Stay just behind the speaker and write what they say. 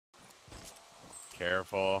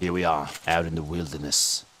Careful. Here we are, out in the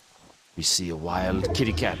wilderness. We see a wild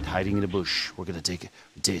kitty cat hiding in a bush. We're gonna see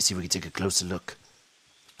if we can take a closer look.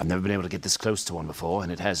 I've never been able to get this close to one before,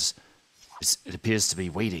 and it appears to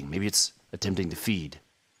be waiting. Maybe it's attempting to feed.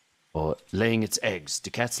 Or laying its eggs.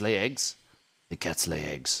 Do cats lay eggs? The cats lay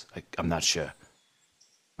eggs. I'm not sure.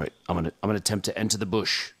 Right, I'm gonna attempt to enter the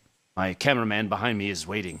bush. My cameraman behind me is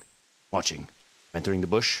waiting, watching. Entering the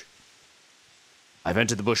bush. I've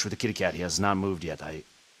entered the bush with the kitty cat. He has not moved yet. I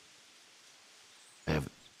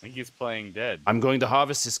think he's playing dead. I'm going to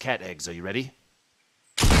harvest his cat eggs. Are you ready?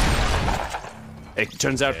 It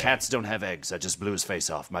turns out cats don't have eggs. I just blew his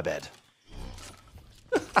face off. My bad.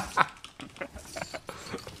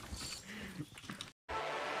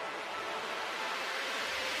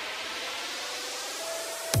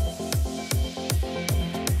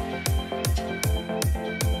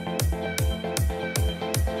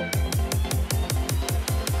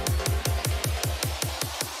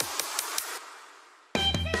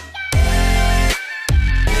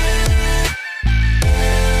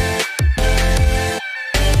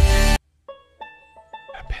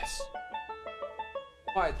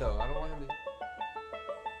 Why though? I don't want him to.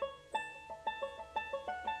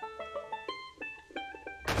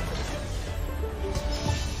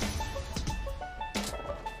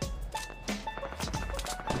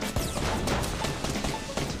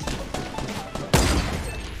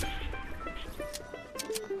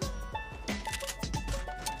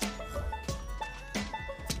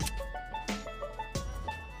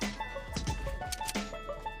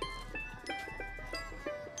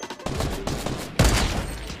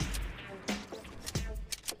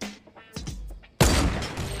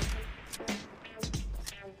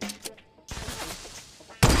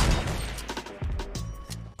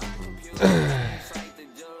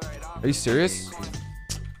 Are you serious?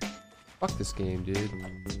 Fuck this game, dude.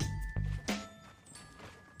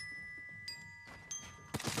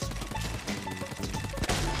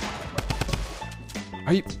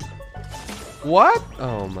 Are you... What?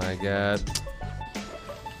 Oh my god.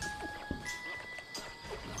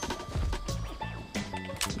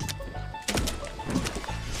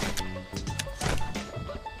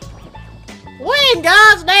 What in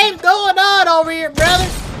God's name's going on over here, brother?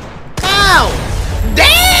 Ow!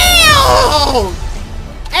 Damn!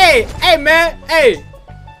 Hey, man, hey,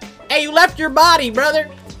 you left your body, brother.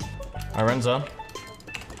 I run zone.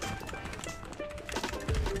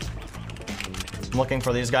 I'm looking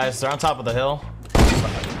for these guys. They're on top of the hill.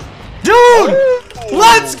 Dude!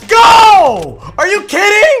 Let's go! Are you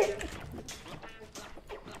kidding?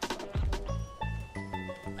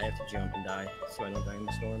 I have to jump and die so I don't die in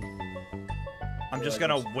the storm. I'm just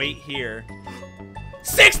gonna wait here.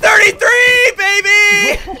 633,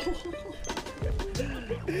 baby!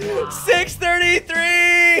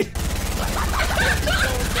 633!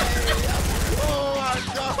 Oh my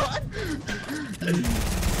god!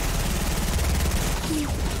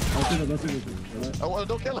 Oh, well,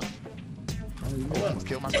 don't kill him. Oh, I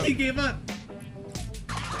kill myself. He gave up.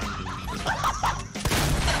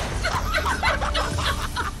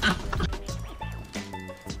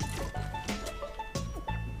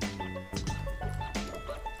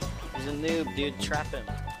 He's a noob, dude. Trap him.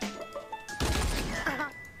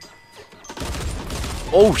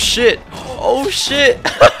 Oh shit! Oh shit!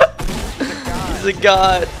 He's a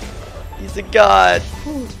god. He's a god.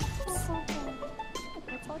 Let's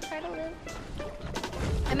all try to live.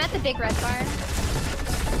 I'm at the big red bar.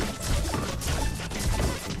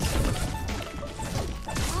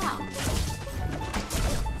 Wow.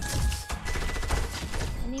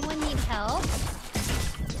 Anyone need help?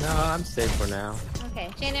 No, I'm safe for now. Okay,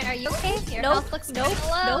 Janet, are you okay? Your Nope. health looks Nope. pretty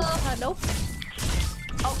low. Nope.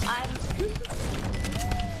 Oh, I'm.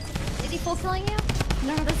 Is he full killing you?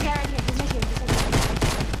 No, this guy right here. He's right here. He's right here.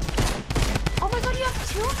 Oh my god, you have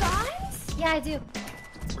 2 guys? Yeah, I do.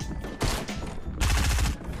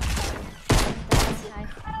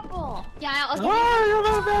 Incredible. Yeah, I'll give you.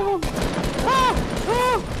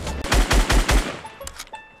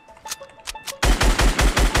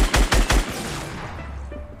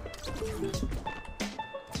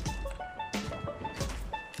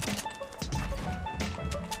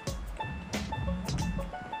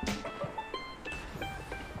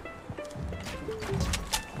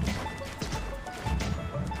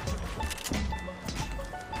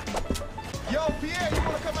 Yo, Pierre, you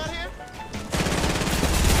wanna come out here?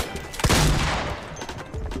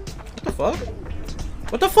 What the fuck?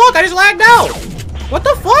 What the fuck? I just lagged out. What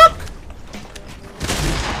the fuck?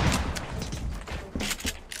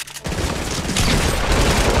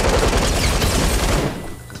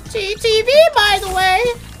 GTV, by the way.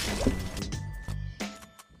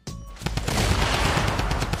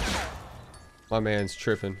 My man's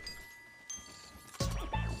tripping.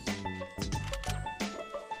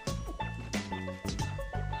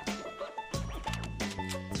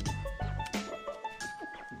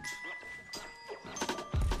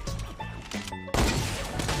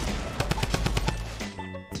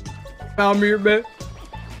 Found me, man.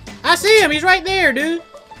 I see him. He's right there, dude.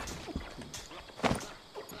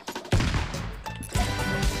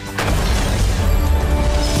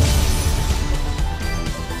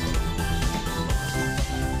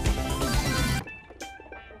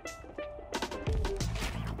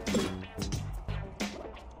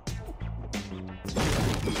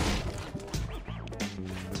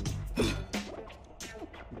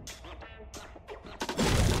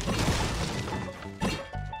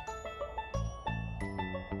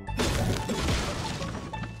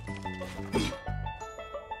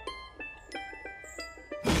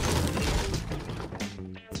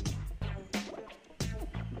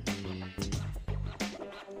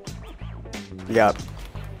 Yep.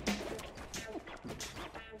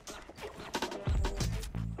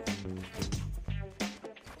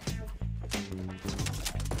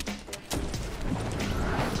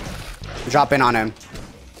 Drop in on him.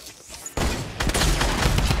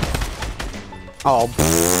 Oh.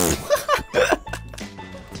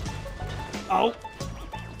 Oh.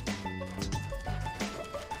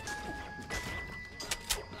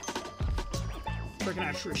 Freaking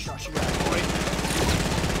out, sure shot you out, boy.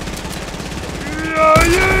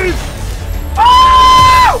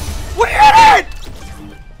 Oh! We hit it!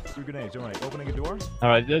 2 grenades, alright. Opening a door.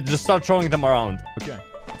 Alright, just start throwing them around. Okay.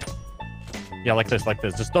 Yeah, like this, like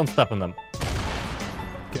this. Just don't step on them.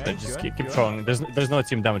 Okay. Just good, keep good. throwing. There's no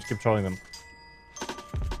team damage. Keep throwing them.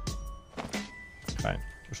 Okay,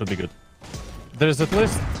 we should be good. There's at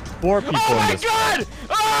least 4 people in this. God!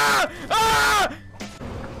 Ah! Ah!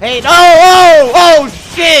 Hey, oh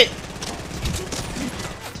shit!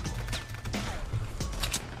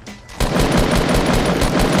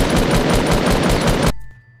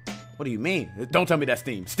 What do you mean? Don't tell me that's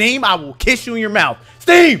Steam. Steam, I will kiss you in your mouth.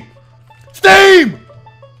 Steam! Steam!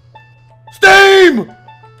 Steam!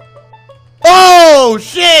 Oh,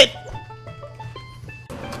 shit!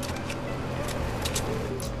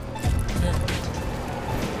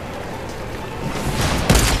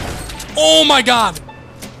 Oh my god!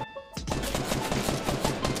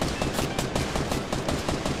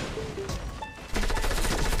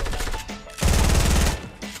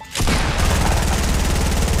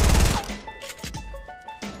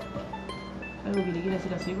 Algo que le quiera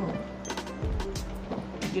hacer así como.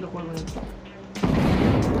 Quiero jugar con él.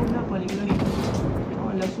 No, pues le quiero ir.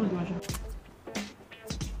 Vamos a las últimas ya.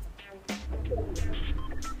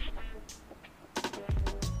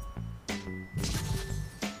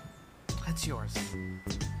 That's yours.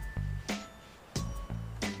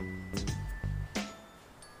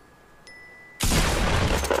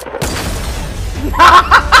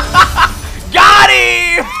 Got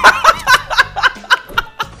him!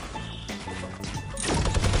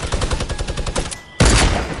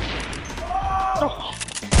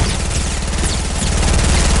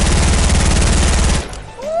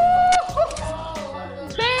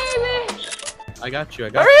 I got you. I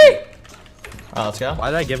got you. Oh, let's go. Why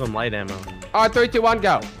did I give him light ammo? Alright, 3, 2, 1,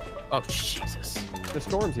 go. Oh, Jesus. The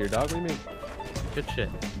storm's here, dog. What do you mean? Good shit.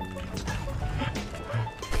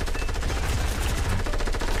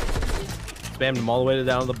 Spammed him all the way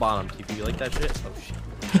down to the bottom. TP, you like that shit? Oh shit.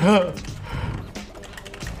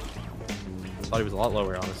 Thought he was a lot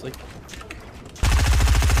lower, honestly.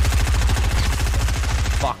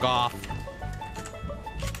 Fuck off.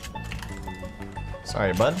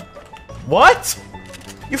 Sorry, bud. What?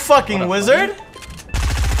 You fucking wizard?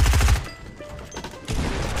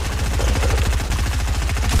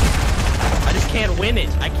 I just can't win it.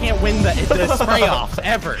 I can't win the spray offs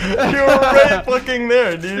ever. You were right fucking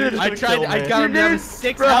there, dude. I tried. I got him down to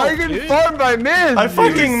 6 Bro, health, how you getting dude. farmed by men? I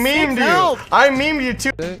fucking memed you. health. I memed you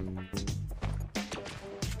too.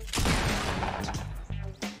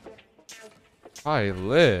 I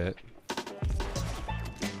lit.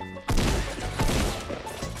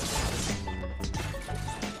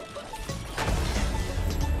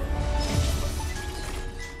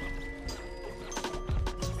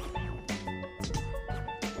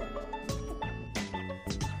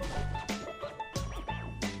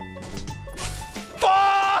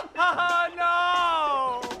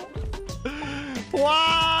 No!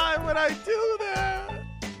 Why would I do that?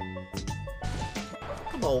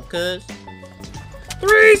 Come on, cuz.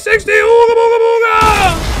 360 ooga booga booga!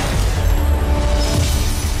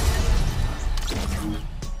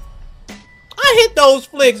 I hit those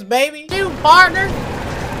flicks, baby. You partner.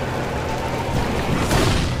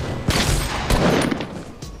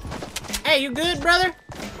 Hey, you good, brother?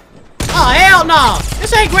 Oh, hell no!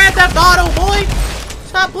 This ain't Grand Theft Auto, boy!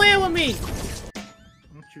 Stop playing with me!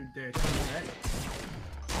 Don't you dare tell me that.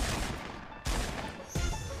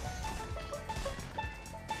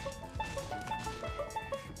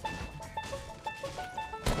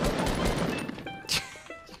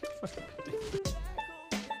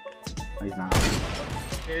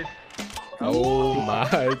 Oh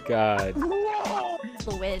my god.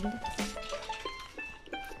 The wind.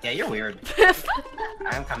 Yeah, you're weird.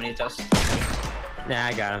 I'm coming to us. Nah,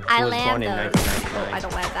 I got him. I He was land born in those. 1999. Oh, I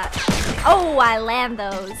don't land that. Oh, I land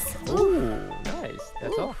those. Ooh, nice.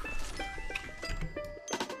 That's all.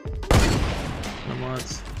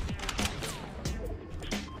 Once.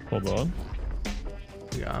 Hold on.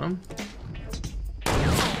 Got him.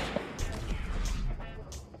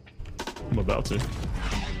 I'm about to.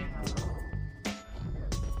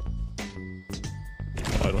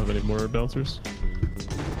 Oh, I don't have any more bouncers.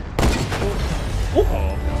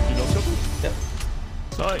 Oh, you know something? Yep.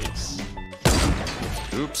 Nice.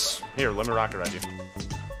 Oops. Here, let me rocket ride you.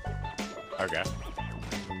 Okay.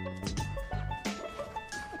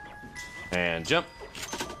 And jump.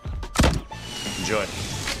 Enjoy.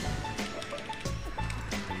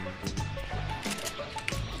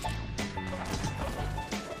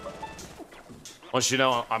 Once you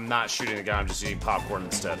know I'm not shooting a guy, I'm just eating popcorn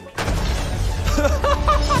instead.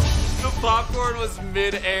 The popcorn was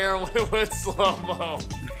mid-air when it went slow-mo.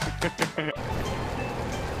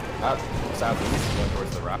 Southeast, going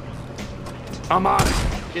towards the rock. Come on.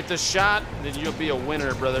 Get the shot, then you'll be a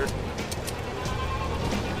winner, brother.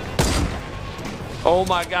 Oh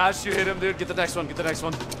my gosh, you hit him, dude. Get the next one, get the next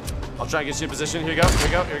one. I'll try and get you in position. Here you go, here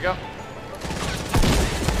you go, here you go.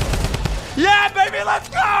 Yeah, baby, let's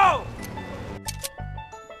go!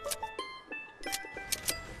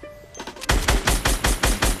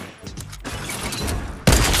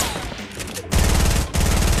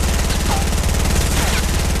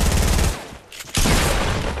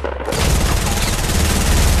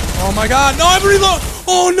 Oh my god, no, I have to reload!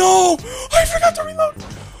 Oh no! I forgot to reload!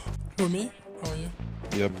 Who, me? How are you?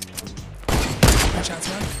 Yep. My chance,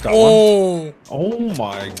 man. Got one. Oh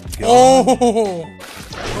my god. Oh!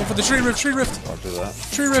 Go for the tree rift, tree rift! After that.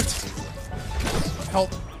 Tree rift! Help.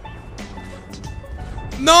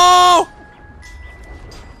 No!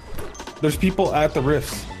 There's people at the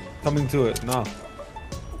rifts coming to it. No.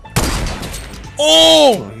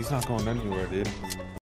 Oh! He's not going anywhere, dude.